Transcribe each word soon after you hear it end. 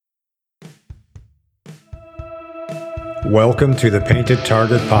Welcome to the Painted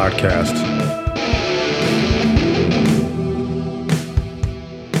Target Podcast.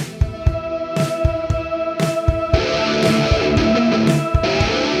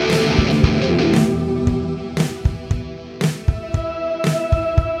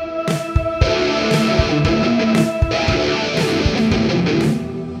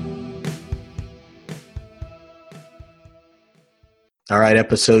 All right,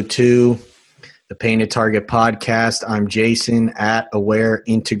 episode 2. The Painted Target Podcast. I'm Jason at Aware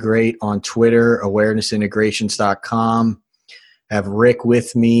Integrate on Twitter, awarenessintegrations.com. I have Rick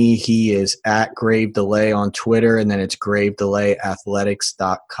with me. He is at Grave Delay on Twitter, and then it's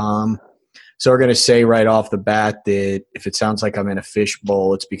gravedelayathletics.com. So we're going to say right off the bat that if it sounds like I'm in a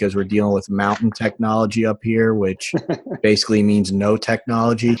fishbowl, it's because we're dealing with mountain technology up here, which basically means no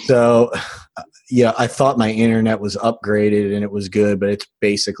technology. So yeah, I thought my internet was upgraded and it was good, but it's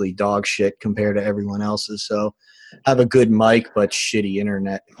basically dog shit compared to everyone else's. So I have a good mic, but shitty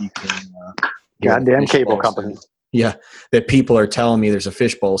internet. If you can, goddamn cable company. Sound. Yeah, that people are telling me there's a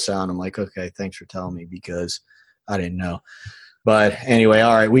fishbowl sound. I'm like, okay, thanks for telling me because I didn't know. But anyway,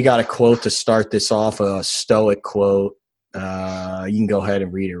 all right, we got a quote to start this off, a Stoic quote. You can go ahead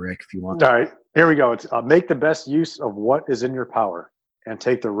and read it, Rick, if you want. All right, here we go. It's make the best use of what is in your power and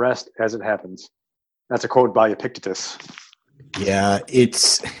take the rest as it happens. That's a quote by Epictetus. Yeah,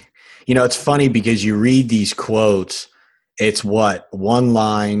 it's funny because you read these quotes, it's one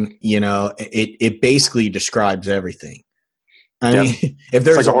line, it basically describes everything. I mean, if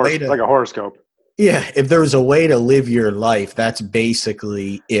there's it's like a horoscope. Yeah, if there was a way to live your life, that's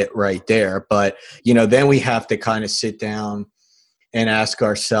basically it right there. But, then we have to kind of sit down and ask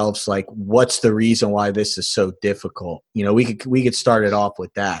ourselves, like, what's the reason why this is so difficult? We could start it off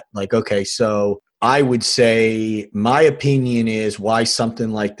with that. Like, okay, so I would say my opinion is why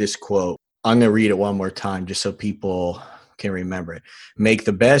something like this quote. I'm going to read it one more time just so people can remember it. Make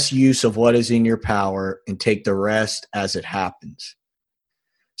the best use of what is in your power and take the rest as it happens.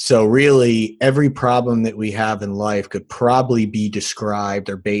 So really, every problem that we have in life could probably be described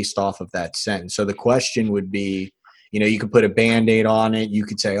or based off of that sentence. So the question would be, you could put a Band-Aid on it. You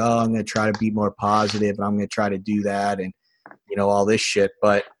could say, oh, I'm going to try to be more positive and I'm going to try to do that and, all this shit.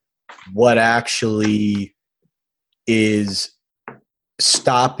 But what actually is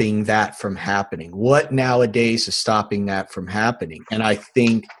stopping that from happening? What nowadays is stopping that from happening? And I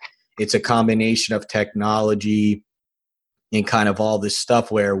think it's a combination of technology and kind of all this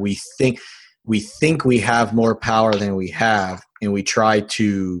stuff where we think we have more power than we have, and we try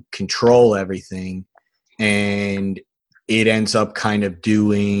to control everything, and it ends up kind of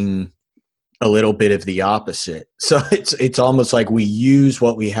doing a little bit of the opposite. So it's almost like we use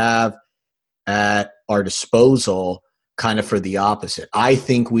what we have at our disposal kind of for the opposite. I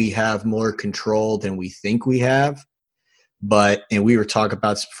think we have more control than we think we have, and we were talking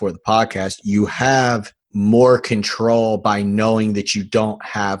about this before the podcast, you have more control by knowing that you don't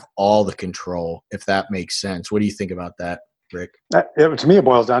have all the control, if that makes sense. What do you think about that, Rick? To me, it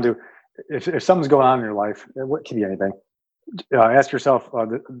boils down to if something's going on in your life, it can be anything. Ask yourself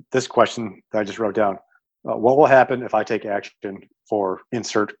this question that I just wrote down. What will happen if I take action for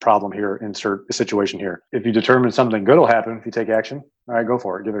insert problem here, insert situation here? If you determine something good will happen if you take action, all right, go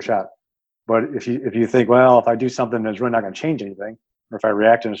for it, give it a shot. But if you think, well, if I do something that's really not going to change anything, or if I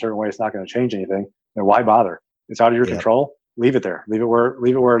react in a certain way, it's not going to change anything, then why bother? It's out of your control. Leave it there. Leave it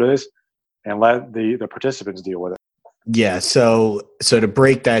where it is, and let the participants deal with it. Yeah. So to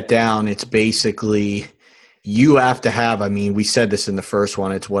break that down, it's basically you have to have. I mean, we said this in the first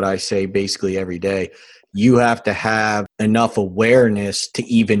one. It's what I say basically every day. You have to have enough awareness to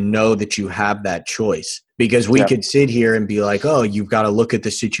even know that you have that choice. Because we could sit here and be like, oh, you've got to look at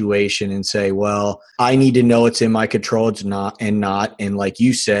the situation and say, well, I need to know it's in my control, it's not. And like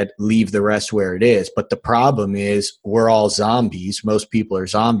you said, leave the rest where it is. But the problem is we're all zombies. Most people are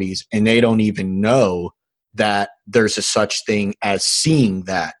zombies, and they don't even know that there's a such thing as seeing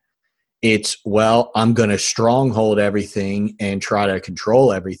that. It's, well, I'm going to stronghold everything and try to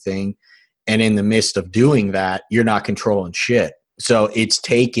control everything. And in the midst of doing that, you're not controlling shit. So it's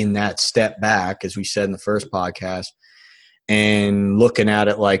taking that step back, as we said in the first podcast, and looking at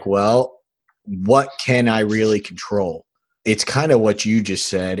it like, well, what can I really control? It's kind of what you just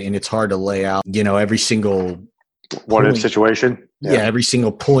said, and it's hard to lay out, every single what if situation. Yeah, every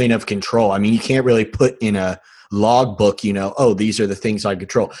single point of control. I mean, you can't really put in a logbook, oh, these are the things I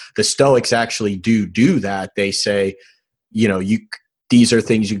control. The Stoics actually do that. They say, these are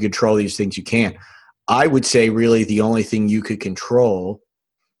things you control, these things you can't. I would say really the only thing you could control,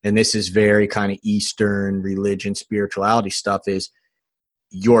 and this is very kind of Eastern religion, spirituality stuff, is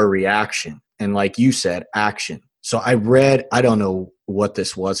your reaction. And like you said, action. So I read, I don't know what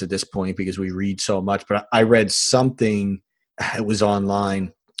this was at this point because we read so much, but I read something, it was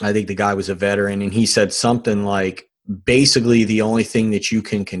online. I think the guy was a veteran, and he said something like, basically the only thing that you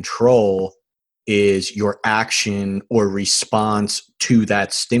can control is your action or response to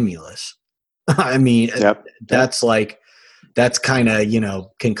that stimulus. I mean, Yep. that's like, that's kind of,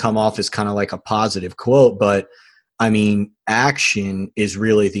 can come off as kind of like a positive quote, but I mean, action is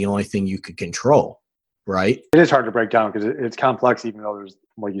really the only thing you could control, right? It is hard to break down because it's complex, even though there's,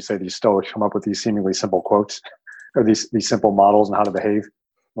 like you say, these Stoics come up with these seemingly simple quotes or these simple models on how to behave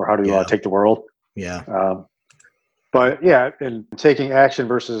or how to take the world. Yeah. But yeah, in taking action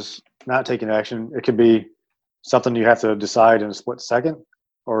versus not taking action, it could be something you have to decide in a split second,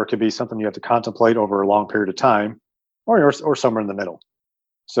 or it could be something you have to contemplate over a long period of time, or somewhere in the middle.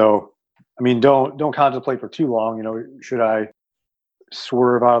 So, I mean, don't contemplate for too long. Should I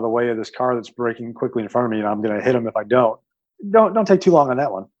swerve out of the way of this car that's braking quickly in front of me and I'm going to hit him if I don't? Don't take too long on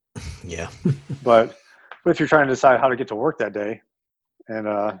that one. Yeah. But if you're trying to decide how to get to work that day,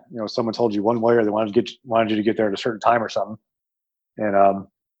 and someone told you one way, or they wanted you to get there at a certain time or something, and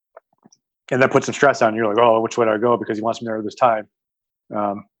that puts some stress on you. You're like, oh, which way do I go? Because he wants me there at this time.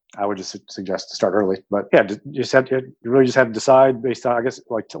 I would just suggest to start early. But yeah, you really just have to decide based on, I guess,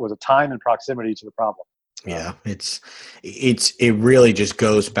 was a time and proximity to the problem. Yeah, it really just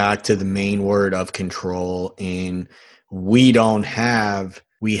goes back to the main word of control, and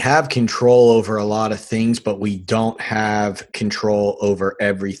we have control over a lot of things, but we don't have control over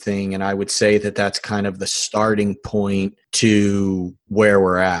everything. And I would say that that's kind of the starting point to where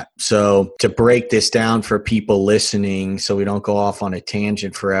we're at. So to break this down for people listening, so we don't go off on a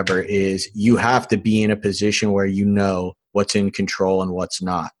tangent forever, is you have to be in a position where you know what's in control and what's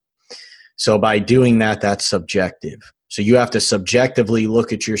not. So by doing that, that's subjective. So you have to subjectively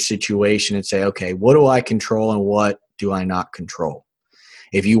look at your situation and say, okay, what do I control and what do I not control?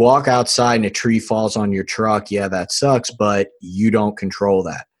 If you walk outside and a tree falls on your truck, yeah, that sucks, but you don't control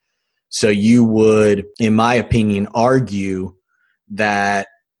that. So you would, in my opinion, argue that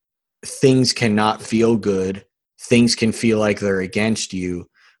things cannot feel good. Things can feel like they're against you.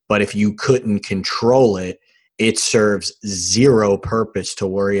 But if you couldn't control it, it serves zero purpose to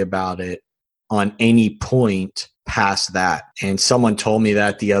worry about it on any point past that. And someone told me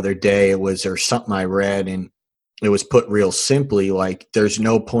that the other day, or something I read, and it was put real simply, like there's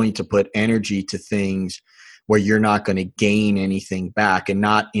no point to put energy to things where you're not going to gain anything back, and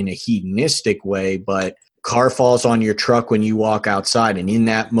not in a hedonistic way, but car falls on your truck when you walk outside. And in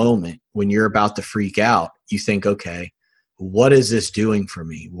that moment, when you're about to freak out, you think, okay, what is this doing for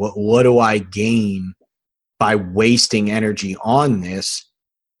me? What do I gain by wasting energy on this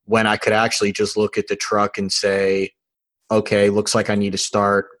when I could actually just look at the truck and say, okay, looks like I need to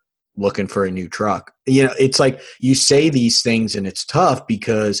start looking for a new truck. It's like you say these things and it's tough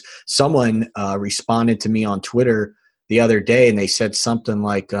because someone responded to me on Twitter the other day and they said something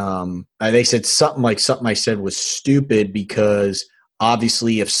like, something I said was stupid because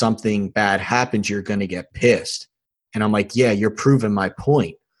obviously if something bad happens, you're going to get pissed. And I'm like, yeah, you're proving my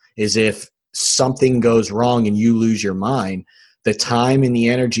point, is if something goes wrong and you lose your mind, the time and the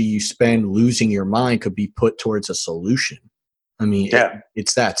energy you spend losing your mind could be put towards a solution. I mean,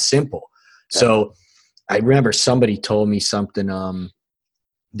 it's that simple. Yeah. So I remember somebody told me something,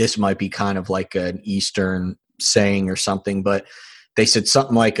 this might be kind of like an Eastern saying or something, but they said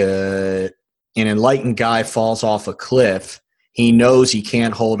something like an enlightened guy falls off a cliff. He knows he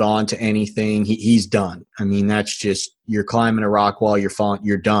can't hold on to anything. He's done. I mean, that's just, you're climbing a rock wall, you're falling,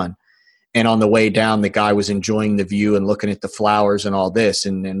 you're done. And on the way down, the guy was enjoying the view and looking at the flowers and all this.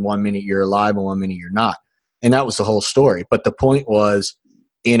 And then 1 minute you're alive and 1 minute you're not. And that was the whole story. But the point was,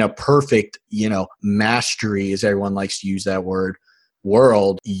 in a perfect, mastery, as everyone likes to use that word,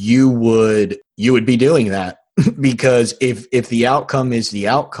 world, you would be doing that. Because if the outcome is the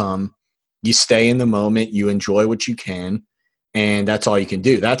outcome, you stay in the moment, you enjoy what you can, and that's all you can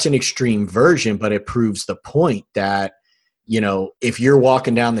do. That's an extreme version, but it proves the point that, if you're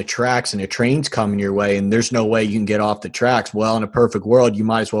walking down the tracks and a train's coming your way and there's no way you can get off the tracks, well, in a perfect world, you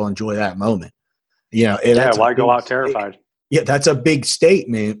might as well enjoy that moment. Why go out terrified? Yeah, that's a big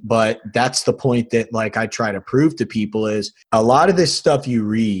statement, but that's the point that I try to prove to people is a lot of this stuff you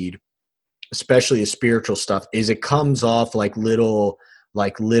read, especially the spiritual stuff, is it comes off like little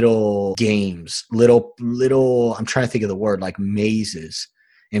games, little, I'm trying to think of the word, like mazes.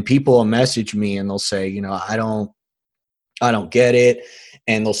 And people will message me and they'll say, I don't get it.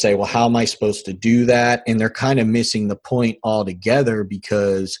 And they'll say, well, how am I supposed to do that? And they're kind of missing the point altogether,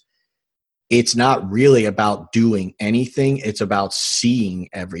 because it's not really about doing anything. It's about seeing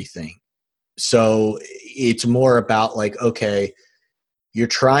everything. So it's more about like, okay, you're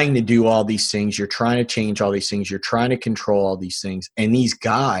trying to do all these things. You're trying to change all these things. You're trying to control all these things. And these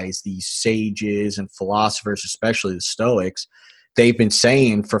guys, these sages and philosophers, especially the Stoics, they've been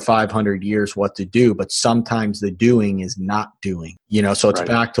saying for 500 years what to do, but sometimes the doing is not doing, so it's Right.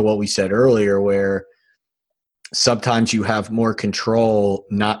 back to what we said earlier, where sometimes you have more control,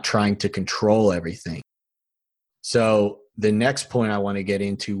 not trying to control everything. So the next point I want to get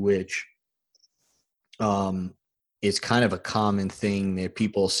into, which is kind of a common thing that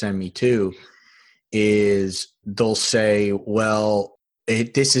people send me to, is they'll say, well,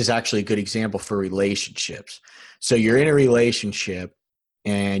 this is actually a good example for relationships. So you're in a relationship,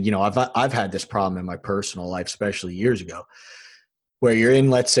 and I've had this problem in my personal life, especially years ago, where you're in,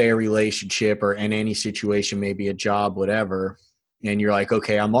 let's say, a relationship or in any situation, maybe a job, whatever, and you're like,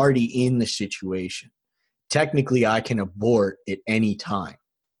 okay, I'm already in the situation. Technically, I can abort at any time.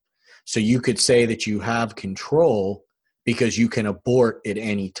 So you could say that you have control because you can abort at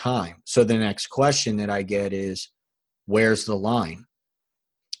any time. So the next question that I get is, where's the line?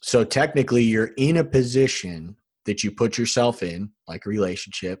 So technically, you're in a position that you put yourself in, like a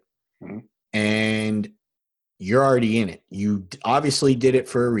relationship, mm-hmm. and you're already in it. You obviously did it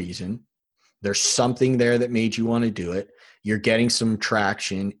for a reason. There's something there that made you want to do it. You're getting some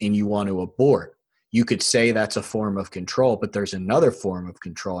traction and you want to abort. You could say that's a form of control, but there's another form of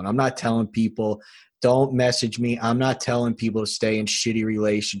control. And I'm not telling people, don't message me. I'm not telling people to stay in shitty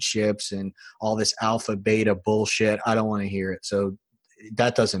relationships and all this alpha beta bullshit. I don't want to hear it. So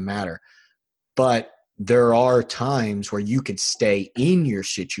that doesn't matter. But there are times where you could stay in your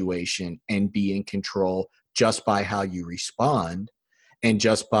situation and be in control just by how you respond and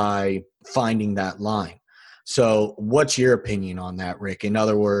just by finding that line. So what's your opinion on that, Rick? In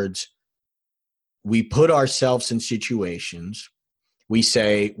other words, we put ourselves in situations, we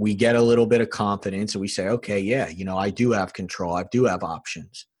say, we get a little bit of confidence and we say, okay, yeah, I do have control. I do have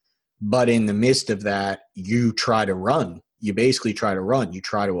options. But in the midst of that, you try to run. You basically try to run. You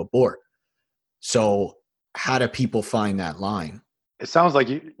try to abort. So how do people find that line? It sounds like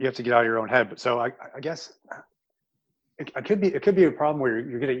you have to get out of your own head. But so I guess it could be a problem where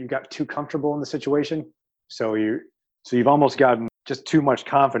you got too comfortable in the situation. So you've almost gotten just too much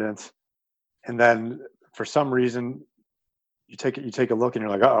confidence. And then for some reason you take a look and you're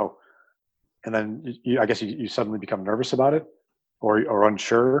like, uh-oh. And then I guess you suddenly become nervous about it or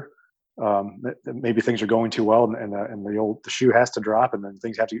unsure. Maybe things are going too well and the shoe has to drop and then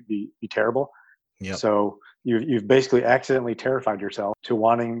things have to be terrible. Yep. So you've basically accidentally terrified yourself to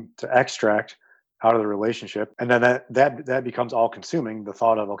wanting to extract out of the relationship. And then that becomes all consuming, the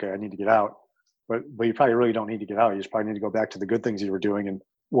thought of, okay, I need to get out. But you probably really don't need to get out. You just probably need to go back to the good things you were doing. And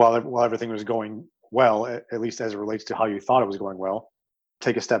while everything was going well, at least as it relates to how you thought it was going well,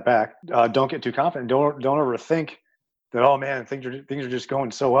 take a step back. Don't get too confident. Don't overthink that, oh man, things are just going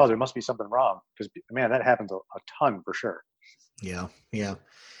so well, there must be something wrong. Because man, that happens a ton for sure. Yeah.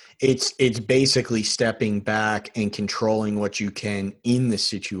 It's basically stepping back and controlling what you can in the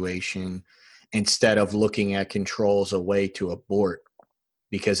situation instead of looking at control as a way to abort.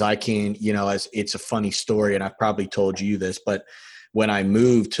 Because I can, as it's a funny story, and I've probably told you this, but when I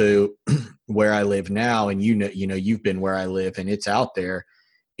moved to where I live now, and you've been where I live, and it's out there,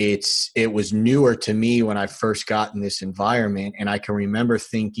 it was newer to me when I first got in this environment, and I can remember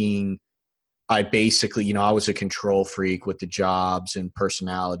thinking, I basically, I was a control freak with the jobs and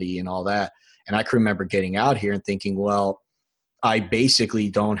personality and all that. And I can remember getting out here and thinking, well, I basically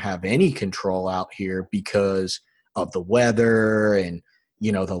don't have any control out here because of the weather and,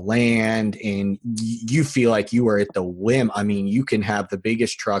 the land. And you feel like you are at the whim. I mean, you can have the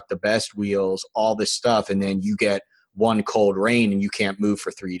biggest truck, the best wheels, all this stuff. And then you get one cold rain and you can't move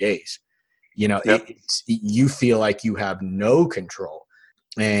for 3 days. Yep. You feel like you have no control.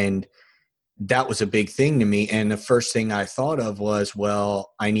 And that was a big thing to me. And the first thing I thought of was,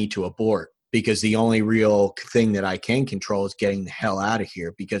 well, I need to abort because the only real thing that I can control is getting the hell out of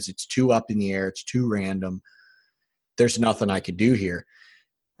here because it's too up in the air. It's too random. There's nothing I could do here.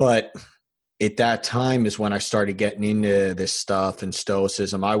 But at that time is when I started getting into this stuff and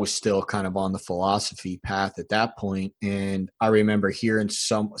stoicism. I was still kind of on the philosophy path at that point. And I remember hearing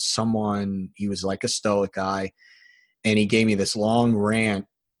someone, he was like a stoic guy, and he gave me this long rant.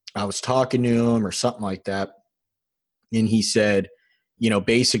 I was talking to him or something like that. And he said,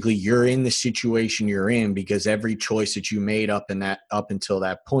 basically you're in the situation you're in because every choice that you made up until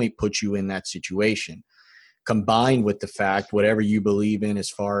that point put you in that situation, combined with the fact, whatever you believe in as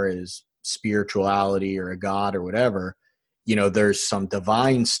far as spirituality or a God or whatever, there's some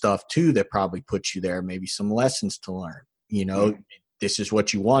divine stuff too that probably puts you there, maybe some lessons to learn, this is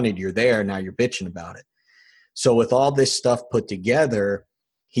what you wanted. You're there. Now you're bitching about it. So with all this stuff put together,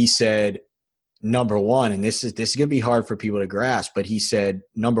 he said, number one, and this is going to be hard for people to grasp, but he said,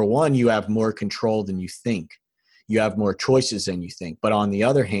 number one, you have more control than you think. You have more choices than you think. But on the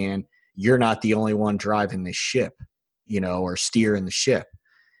other hand, you're not the only one driving this ship, or steering the ship.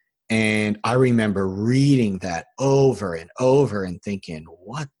 And I remember reading that over and over and thinking,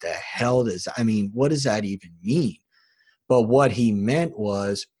 what the hell what does that even mean? But what he meant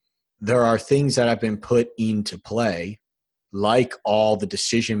was, there are things that have been put into play, like all the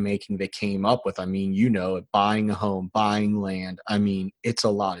decision making that came up with, buying a home, buying land. It's a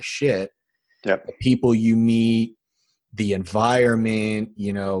lot of shit. Yep. The people you meet, the environment,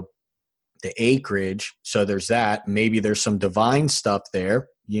 the acreage. So there's that. Maybe there's some divine stuff there.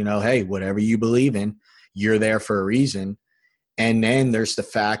 Hey, whatever you believe in, you're there for a reason. And then there's the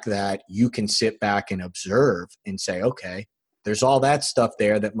fact that you can sit back and observe and say, okay, there's all that stuff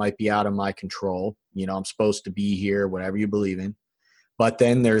there that might be out of my control. I'm supposed to be here, whatever you believe in. But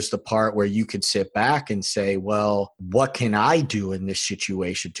then there's the part where you could sit back and say, well, what can I do in this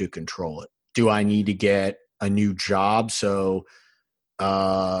situation to control it? Do I need to get a new job? So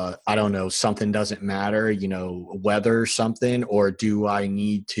I don't know, something doesn't matter, weather or something, or do I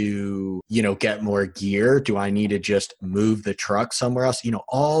need to, get more gear? Do I need to just move the truck somewhere else?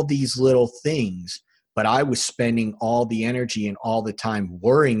 All these little things. But I was spending all the energy and all the time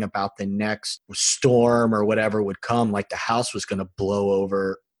worrying about the next storm or whatever would come, like the house was going to blow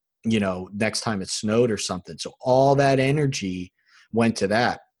over, next time it snowed or something. So all that energy went to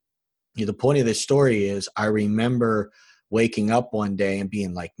that. The point of this story is, I remember waking up one day and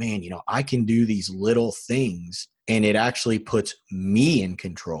being like, man, I can do these little things, and it actually puts me in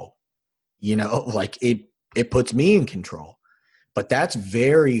control, like it puts me in control. But that's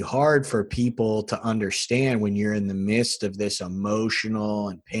very hard for people to understand when you're in the midst of this emotional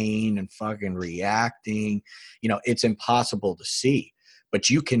and pain and fucking reacting. It's impossible to see. But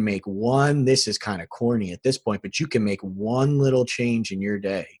you can make this is kind of corny at this point, but you can make one little change in your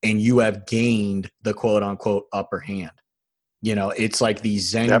day and you have gained the quote unquote upper hand. It's like these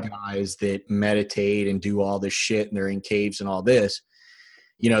Zen guys that meditate and do all this shit, and they're in caves and all this.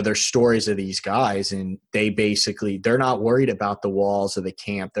 There's stories of these guys, and they're not worried about the walls of the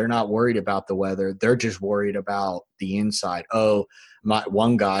camp. They're not worried about the weather. They're just worried about the inside. Oh,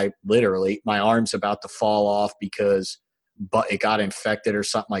 one guy, literally, my arm's about to fall off because it got infected or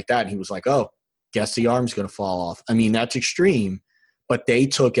something like that. And he was like, oh, guess the arm's going to fall off. That's extreme, but they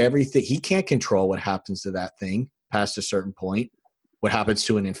took everything. He can't control what happens to that thing past a certain point. What happens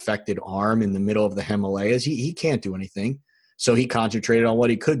to an infected arm in the middle of the Himalayas? He can't do anything. So he concentrated on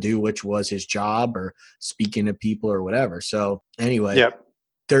what he could do, which was his job or speaking to people or whatever. So anyway,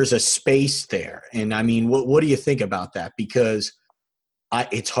 There's a space there. And what do you think about that? Because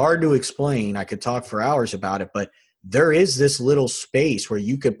it's hard to explain. I could talk for hours about it, but there is this little space where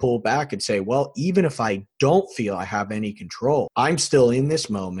you could pull back and say, well, even if I don't feel I have any control, I'm still in this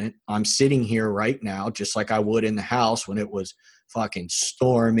moment. I'm sitting here right now, just like I would in the house when it was fucking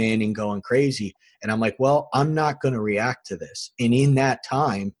storming and going crazy. And I'm like, well, I'm not going to react to this. And in that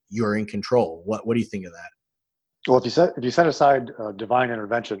time, you're in control. What do you think of that? Well, if you set aside divine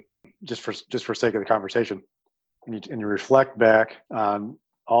intervention, just for sake of the conversation, and you reflect back on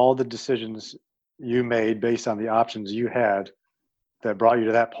all the decisions you made based on the options you had that brought you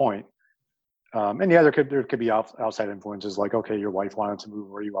to that point, and there could be outside influences, like, okay, your wife wanted to move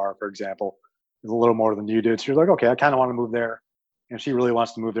where you are, for example, a little more than you did. So you're like, okay, I kind of want to move there, and she really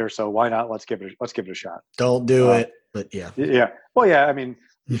wants to move there, so why not? Let's give it a shot. Don't do it, but yeah. Well, yeah.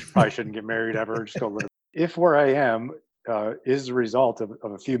 You probably shouldn't get married ever. Just go live. If where I am is the result of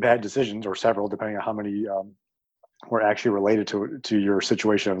a few bad decisions, or several, depending on how many were actually related to your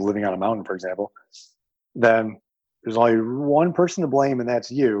situation of living on a mountain, for example, then there's only one person to blame, and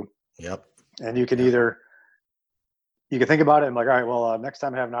that's you. Yep. And you can you can think about it and like, all right, well, next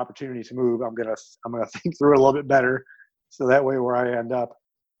time I have an opportunity to move, I'm gonna think through it a little bit better, so that way where I end up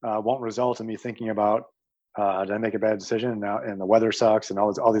won't result in me thinking about did I make a bad decision now, and the weather sucks, and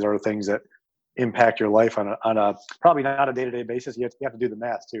all these other things that impact your life on a probably not a day-to-day basis. You have to do the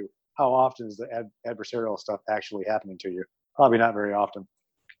math too. How often is the adversarial stuff actually happening to you? Probably not very often.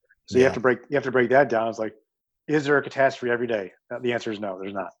 So you have to break that down. It's like, is there a catastrophe every day? The answer is no,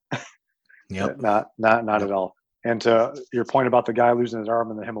 there's not. Yep. Not at all. And to your point about the guy losing his arm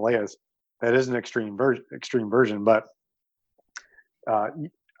in the Himalayas, that is an extreme version, but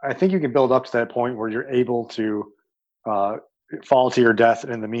I think you can build up to that point where you're able to fall to your death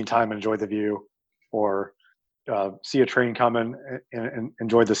and in the meantime enjoy the view, or see a train coming and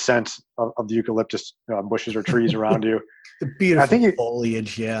enjoy the scent of the eucalyptus bushes or trees around you. The beautiful I think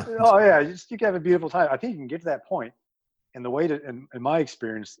foliage, yeah. Oh yeah, you can have a beautiful time. I think you can get to that point, and the way to, in my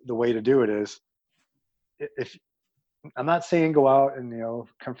experience, the way to do it is, if I'm not saying go out and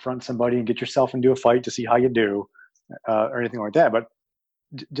confront somebody and get yourself into a fight to see how you do, or anything like that, but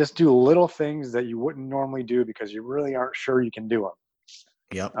just do little things that you wouldn't normally do because you really aren't sure you can do them.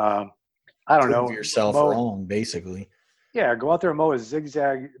 Yep. I don't Prove know. yourself wrong, basically. Yeah, go out there and mow a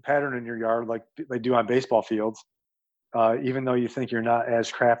zigzag pattern in your yard like they do on baseball fields. Even though you think you're not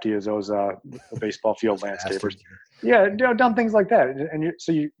as crafty as those the baseball field landscapers. Yeah, done things like that, and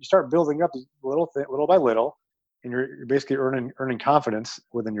so you start building up little by little, and you're basically earning confidence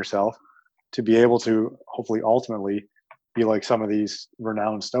within yourself to be able to hopefully ultimately be like some of these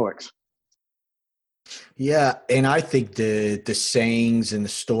renowned Stoics. Yeah, and I think the sayings and the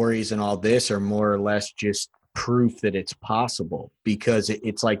stories and all this are more or less just proof that it's possible, because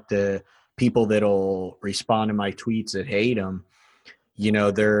it's like the people that'll respond to my tweets that hate them,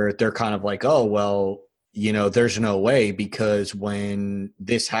 they're kind of like, oh well, there's no way, because when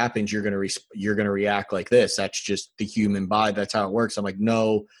this happens you're going to react like this. That's just the human body. That's how it works. I'm like,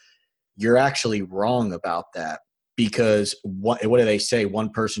 no, you're actually wrong about that. Because what do they say? One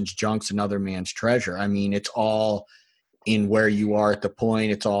person's junk's another man's treasure. I mean, it's all in where you are at the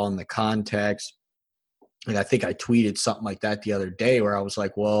point. It's all in the context. And I think I tweeted something like that the other day where I was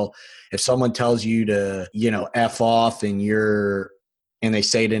like, well, if someone tells you to, F off and they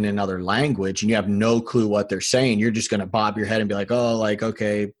say it in another language and you have no clue what they're saying, you're just going to bob your head and be like, oh, like,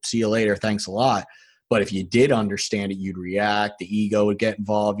 okay, see you later. Thanks a lot. But if you did understand it, you'd react. The ego would get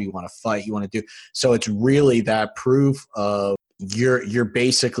involved. You want to fight. You want to do. So it's really that proof of you're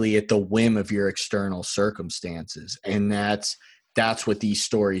basically at the whim of your external circumstances. And that's what these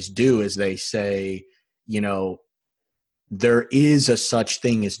stories do, is they say, there is a such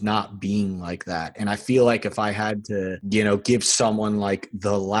thing as not being like that. And I feel like if I had to, give someone like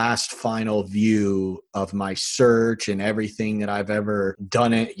the last final view of my search and everything that I've ever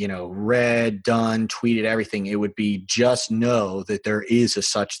done it, read, done, tweeted, everything, it would be just know that there is a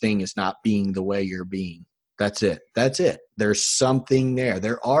such thing as not being the way you're being. That's it. That's it. There's something there.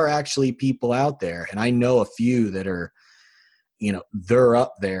 There are actually people out there, and I know a few that are, they're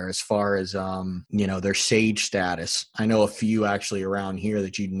up there as far as, their sage status. I know a few actually around here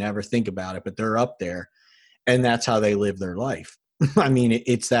that you'd never think about it, but they're up there, and that's how they live their life. I mean,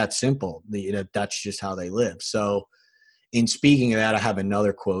 it's that simple. That's just how they live. So in speaking of that, I have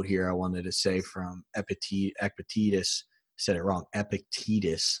another quote here I wanted to say from Epictetus. I said it wrong.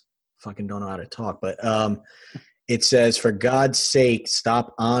 Epictetus. Fucking don't know how to talk, but, it says, for God's sake,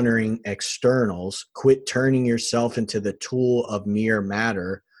 stop honoring externals. Quit turning yourself into the tool of mere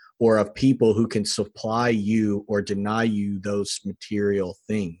matter or of people who can supply you or deny you those material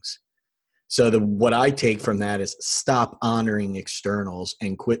things. So what I take from that is stop honoring externals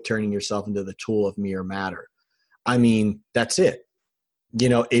and quit turning yourself into the tool of mere matter. I mean, that's it.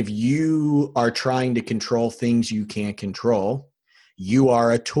 If you are trying to control things you can't control, you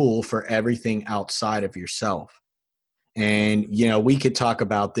are a tool for everything outside of yourself. And, we could talk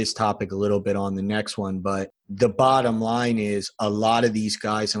about this topic a little bit on the next one, but the bottom line is a lot of these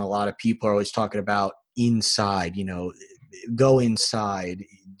guys and a lot of people are always talking about inside, go inside,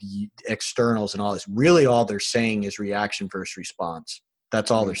 the externals and all this. Really, all they're saying is reaction versus response.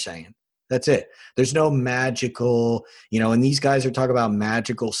 That's all they're saying. That's it. There's no magical, and these guys are talking about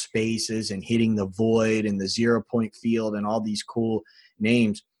magical spaces and hitting the void and the 0 point field and all these cool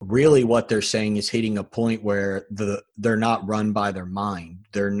names. Really what they're saying is hitting a point where they're not run by their mind.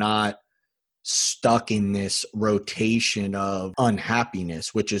 They're not stuck in this rotation of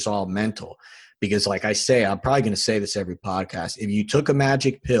unhappiness, which is all mental. Because like I say, I'm probably going to say this every podcast. If you took a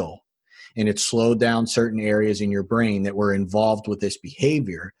magic pill and it slowed down certain areas in your brain that were involved with this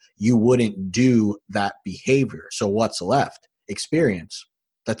behavior, you wouldn't do that behavior. So what's left? Experience.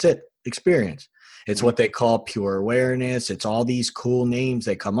 That's it. Experience. It's what they call pure awareness. It's all these cool names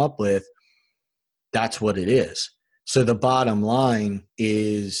they come up with. That's what it is. So the bottom line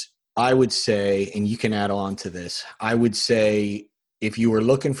is, I would say, and you can add on to this, I would say if you were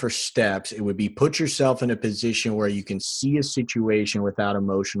looking for steps, it would be put yourself in a position where you can see a situation without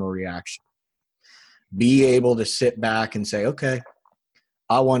emotional reaction. Be able to sit back and say, okay,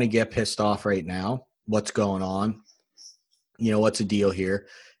 I want to get pissed off right now. What's going on? What's the deal here?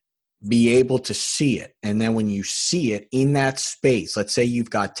 Be able to see it. And then when you see it in that space, let's say you've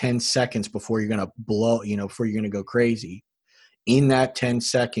got 10 seconds before you're going to blow, before you're going to go crazy. In that 10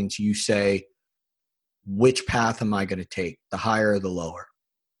 seconds, you say, which path am I going to take? The higher or the lower?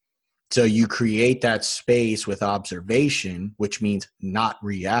 So you create that space with observation, which means not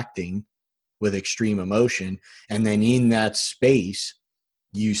reacting with extreme emotion. And then in that space,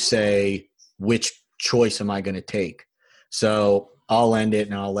 you say, which choice am I going to take? So I'll end it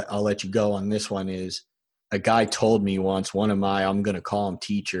and I'll let you go on this one. Is a guy told me once, one of my, I'm going to call him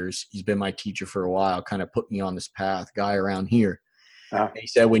teachers. He's been my teacher for a while, kind of put me on this path, guy around here. He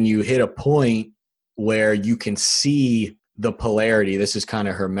said, when you hit a point where you can see the polarity, this is kind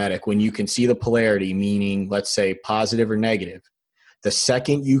of hermetic. When you can see the polarity, meaning let's say positive or negative, the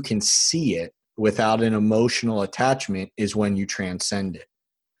second you can see it without an emotional attachment is when you transcend it.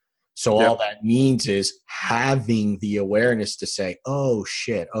 So all that means is having the awareness to say, oh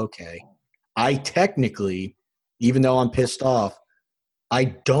shit, okay, I technically, even though I'm pissed off, I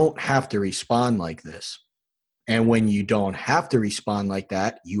don't have to respond like this. And when you don't have to respond like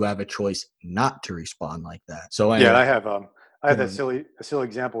that, you have a choice not to respond like that. So anyway, I have that silly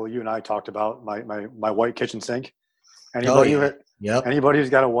example you and I talked about, my white kitchen sink. Anybody who's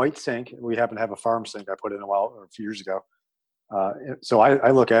got a white sink, we happen to have a farm sink I put in a few years ago. So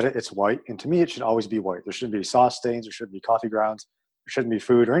I look at it, it's white, and to me it should always be white. There shouldn't be sauce stains, there shouldn't be coffee grounds, there shouldn't be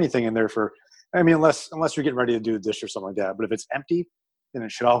food or anything in there unless you're getting ready to do a dish or something like that. But if it's empty, then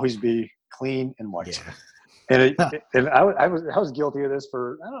it should always be clean and white. Yeah. And I was guilty of this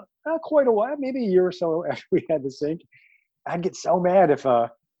for not quite a while, maybe a year or so after we had the sink. I'd get so mad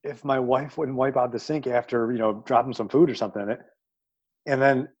if my wife wouldn't wipe out the sink after dropping some food or something in it. And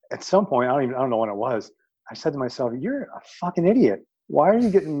then at some point, I don't know when it was, I said to myself, "You're a fucking idiot. Why are you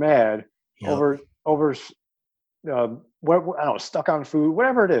getting mad over I don't know, stuck on food,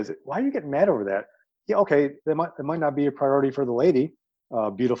 whatever it is? Why are you getting mad over that? Yeah, okay, it might not be a priority for the lady,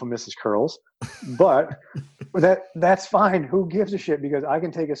 beautiful Mrs. Curls, but that's fine. Who gives a shit? Because I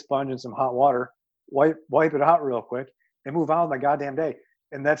can take a sponge and some hot water, wipe it out real quick, and move on with my goddamn day.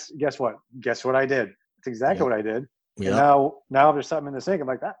 And guess what? Guess what I did? That's exactly what I did. Yep. And now if there's something in the sink, I'm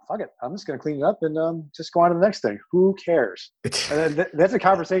like, fuck it. I'm just going to clean it up and just go on to the next thing. Who cares? And that's a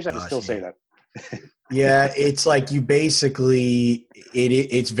conversation. I can still say that. Yeah, it's like you basically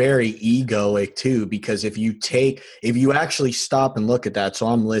it's very egoic too, because if you actually stop and look at that, so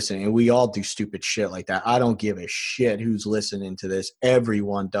I'm listening, and we all do stupid shit like that. I don't give a shit who's listening to this.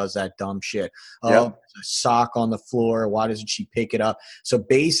 Everyone does that dumb shit. Oh, a sock on the floor. Why doesn't she pick it up? So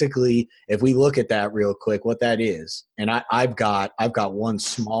basically, if we look at that real quick, what that is, and I've got one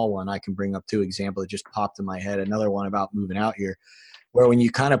small one I can bring up, two examples that just popped in my head. Another one about moving out here, where when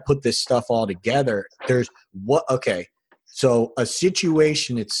you kind of put this stuff all together, so a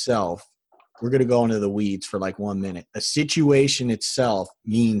situation itself, we're going to go into the weeds for like 1 minute. A situation itself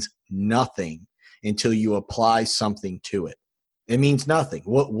means nothing until you apply something to it. It means nothing.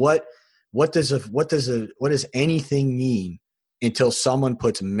 What does anything mean until someone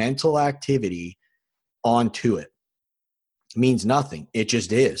puts mental activity onto it? It means nothing. It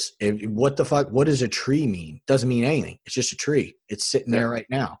just is. What the fuck? What does a tree mean? Doesn't mean anything. It's just a tree. It's sitting there right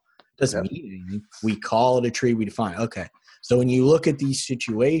now. Doesn't mean anything. We call it a tree. We define it. Okay. So when you look at these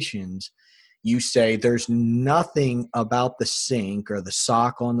situations, you say there's nothing about the sink or the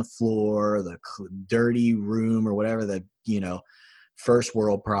sock on the floor or the dirty room or whatever the, first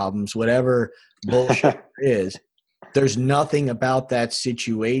world problems, whatever bullshit is. There's nothing about that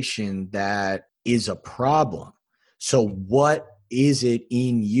situation that is a problem. So what is it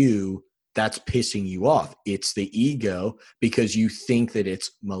in you that's pissing you off? It's the ego, because you think that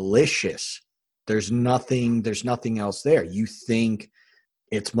it's malicious. There's nothing else there. You think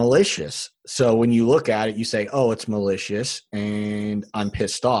it's malicious. So when you look at it, you say, oh, it's malicious and I'm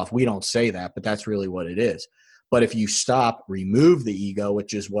pissed off. We don't say that, but that's really what it is. But if you remove the ego,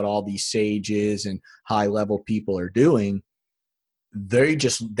 which is what all these sages and high level people are doing, they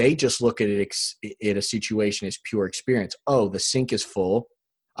just look at it at a situation as pure experience. Oh, the sink is full.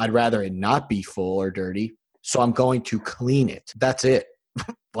 I'd rather it not be full or dirty, so I'm going to clean it. That's it.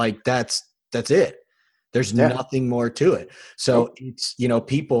 Like that's it. There's nothing more to it. So it's,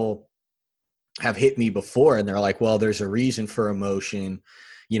 people have hit me before and they're like, well, there's a reason for emotion.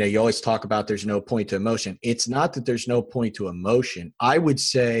 You always talk about there's no point to emotion. It's not that there's no point to emotion. I would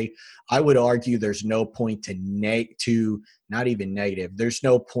argue there's no point to not even negative. There's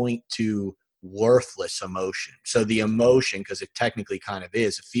no point to worthless emotion. So the emotion, because it technically kind of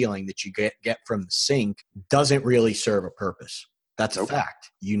is a feeling that you get from the sink, doesn't really serve a purpose. That's a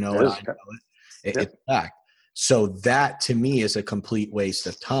fact. You know it. I know it. It's a fact. So that to me is a complete waste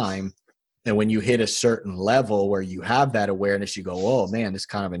of time. And when you hit a certain level where you have that awareness, you go, oh man, this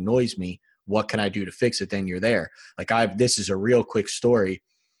kind of annoys me. What can I do to fix it? Then you're there. Like this is a real quick story.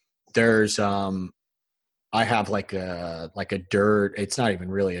 There's I have like a dirt. It's not even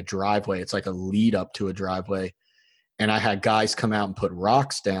really a driveway. It's like a lead up to a driveway. And I had guys come out and put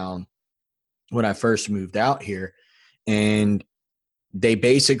rocks down when I first moved out here. And they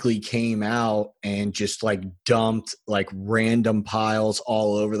basically came out and just like dumped like random piles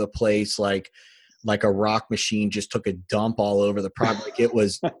all over the place. Like a rock machine just took a dump all over the property. Like it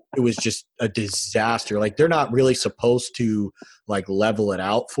was just a disaster. Like they're not really supposed to like level it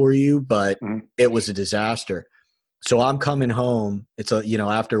out for you, but it was a disaster. So I'm coming home. It's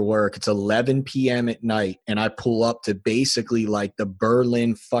after work, it's 11 PM at night. And I pull up to basically like the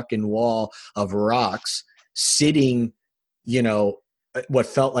Berlin fucking wall of rocks sitting, what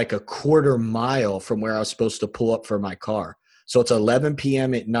felt like a quarter mile from where I was supposed to pull up for my car. So it's 11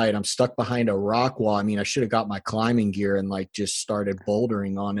 PM at night. I'm stuck behind a rock wall. I mean, I should have got my climbing gear and like just started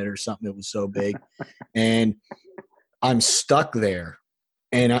bouldering on it or something. It was so big. And I'm stuck there.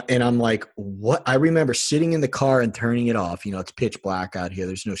 And I'm like, what? I remember sitting in the car and turning it off. It's pitch black out here.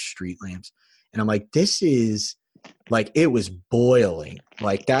 There's no street lamps. And I'm like, this is like, it was boiling.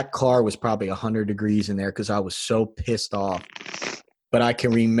 Like that car was probably 100 degrees in there because I was so pissed off. But I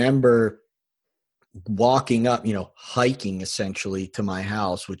can remember walking up, hiking essentially to my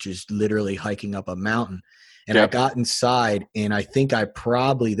house, which is literally hiking up a mountain. And I got inside and I think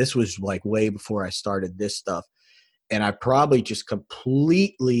this was like way before I started this stuff. And I probably just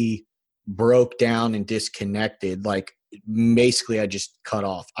completely broke down and disconnected. Like basically I just cut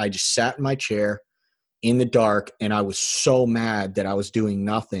off. I just sat in my chair in the dark and I was so mad that I was doing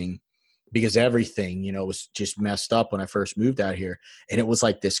nothing because everything, was just messed up when I first moved out here. And it was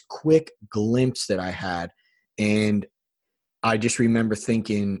like this quick glimpse that I had. And I just remember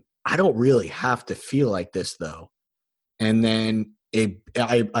thinking, I don't really have to feel like this though. And then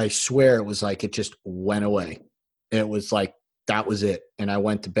I swear it was like, it just went away. It was like, that was it. And I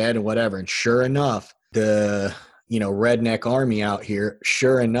went to bed and whatever. And sure enough, the, redneck army out here,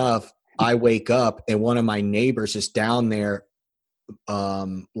 sure enough, I wake up and one of my neighbors is down there,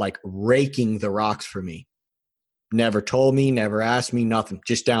 like raking the rocks for me. Never told me, never asked me, nothing.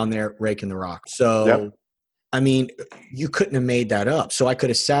 Just down there raking the rocks. So, I mean, you couldn't have made that up. So I could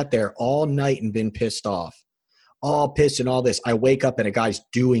have sat there all night and been pissed off, all pissed and all this. I wake up and a guy's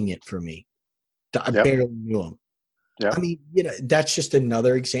doing it for me. I barely knew him. I mean, that's just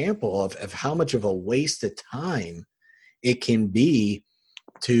another example of how much of a waste of time it can be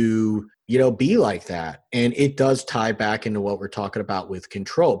to, be like that. And it does tie back into what we're talking about with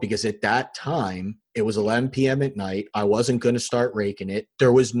control, because at that time it was 11 PM at night. I wasn't going to start raking it.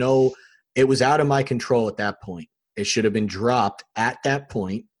 It was out of my control at that point. It should have been dropped at that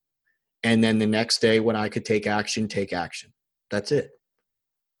point. And then the next day when I could take action. That's it.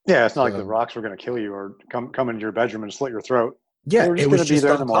 Yeah, it's not like the rocks were going to kill you or come into your bedroom and slit your throat. Yeah, it was just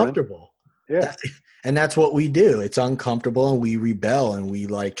uncomfortable. Yeah. And that's what we do. It's uncomfortable and we rebel and we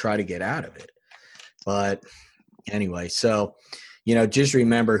like try to get out of it. But anyway, so, just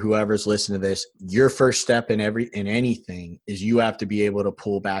remember, whoever's listening to this, your first step in anything is you have to be able to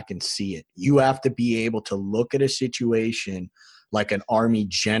pull back and see it. You have to be able to look at a situation like an army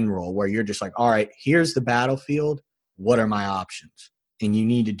general where you're just like, all right, here's the battlefield. What are my options? And you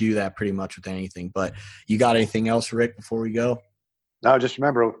need to do that pretty much with anything. But you got anything else, Rick, before we go? No, just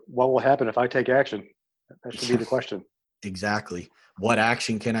remember, what will happen if I take action? That should be the question. Exactly. What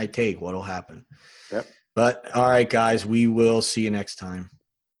action can I take? What will happen? Yep. But all right, guys, we will see you next time.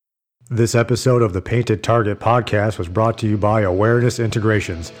 This episode of the Painted Target podcast was brought to you by Awareness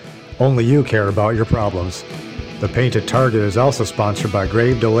Integrations. Only you care about your problems. The Painted Target is also sponsored by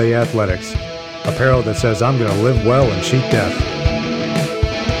Grave Delay Athletics, apparel that says I'm going to live well and cheat death.